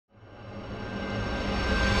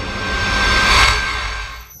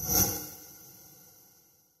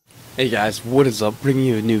Hey guys, what is up? Bringing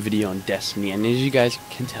you a new video on Destiny, and as you guys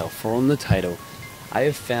can tell from the title, I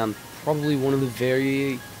have found probably one of the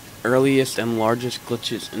very earliest and largest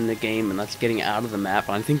glitches in the game, and that's getting out of the map.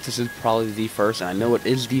 And I think this is probably the first, and I know it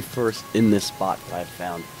is the first in this spot that I've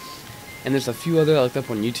found. And there's a few other I looked up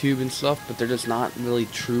on YouTube and stuff, but they're just not really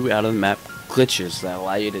true out of the map glitches that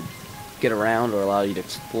allow you to get around or allow you to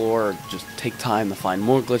explore or just take time to find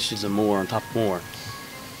more glitches and more on top of more.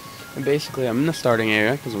 And basically, I'm in the starting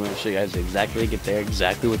area because I'm going to show you guys exactly get there,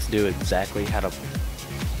 exactly what to do, exactly how to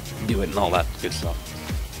do it, and all that good stuff.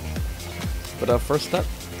 But first step,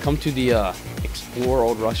 come to the Explore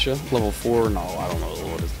Old Russia, level 4, no, I don't know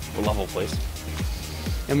what it is, the level place.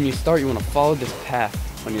 And when you start, you want to follow this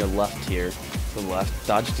path on your left here, to the left.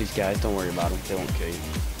 Dodge these guys, don't worry about them, they won't kill you.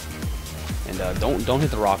 And don't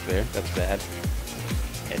hit the rock there, that's bad.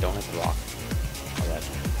 Yeah, don't hit the rock. Alright.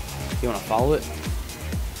 You want to follow it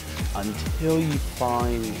until you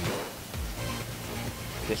find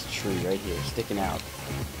this tree right here sticking out.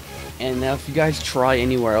 And now if you guys try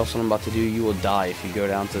anywhere else what I'm about to do, you will die if you go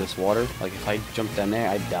down to this water. Like if I jump down there,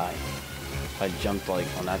 I'd die. If I jumped like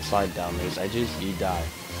on that side down those edges, you die.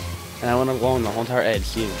 And I went along the whole entire edge,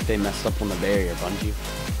 see if they messed up on the barrier, Bungie.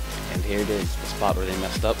 And here it is, the spot where they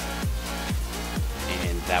messed up.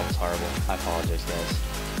 And that was horrible. I apologize guys.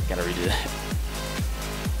 Gotta redo that.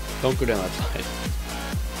 Don't go down that side.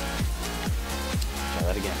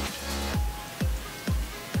 Try that again.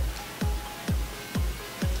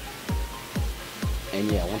 And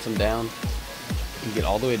yeah, once I'm down, you can get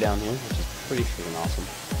all the way down here, which is pretty freaking awesome.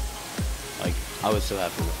 Like, I was so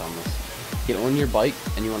happy when I found this. Get on your bike,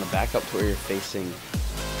 and you want to back up to where you're facing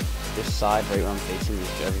this side, right where I'm facing, make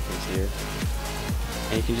sure everything's here.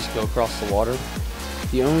 And you can just go across the water.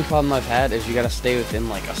 The only problem I've had is you gotta stay within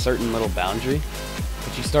like a certain little boundary.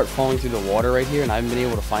 But you start falling through the water right here, and I haven't been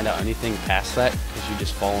able to find out anything past that because you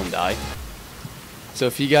just fall and die. So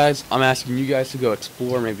if you guys, I'm asking you guys to go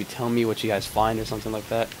explore, maybe tell me what you guys find or something like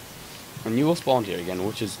that, and you will spawn here again,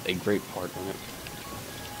 which is a great part of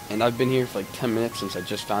it. And I've been here for like 10 minutes since I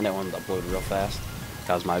just found out I wanted to upload real fast.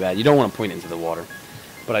 That was my bad. You don't want to point into the water.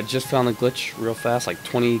 But I just found the glitch real fast, like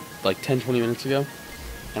 10-20 minutes ago.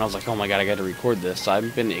 And I was like, oh my god, I gotta record this. So I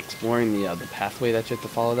haven't been exploring the pathway that you have to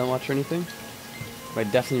follow that much or anything. But I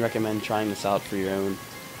definitely recommend trying this out for your own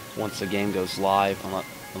once the game goes live,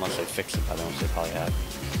 unless they fix it by then, which they probably have.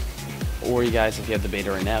 Or you guys, if you have the beta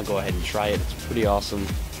right now, go ahead and try it. It's pretty awesome.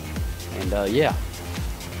 And yeah.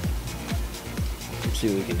 Let's see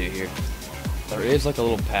what we can do here. There is like a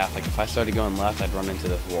little path. Like if I started going left, I'd run into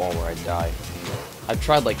this wall where I'd die. I've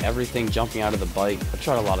tried like everything, jumping out of the bike. I've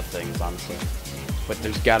tried a lot of things, honestly. But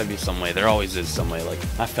there's got to be some way. There always is some way. Like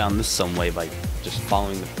I found this some way by just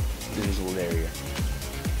following the invisible area.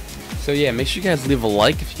 So yeah, make sure you guys leave a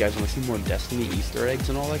like if you guys want to see more Destiny Easter eggs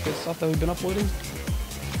and all that good stuff that we've been uploading.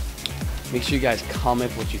 Make sure you guys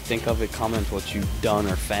comment what you think of it. Comment what you've done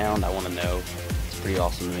or found. I want to know. It's pretty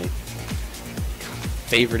awesome to me.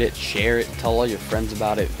 Favorite it, share it, tell all your friends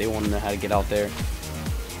about it if they want to know how to get out there.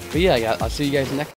 But yeah, I'll see you guys next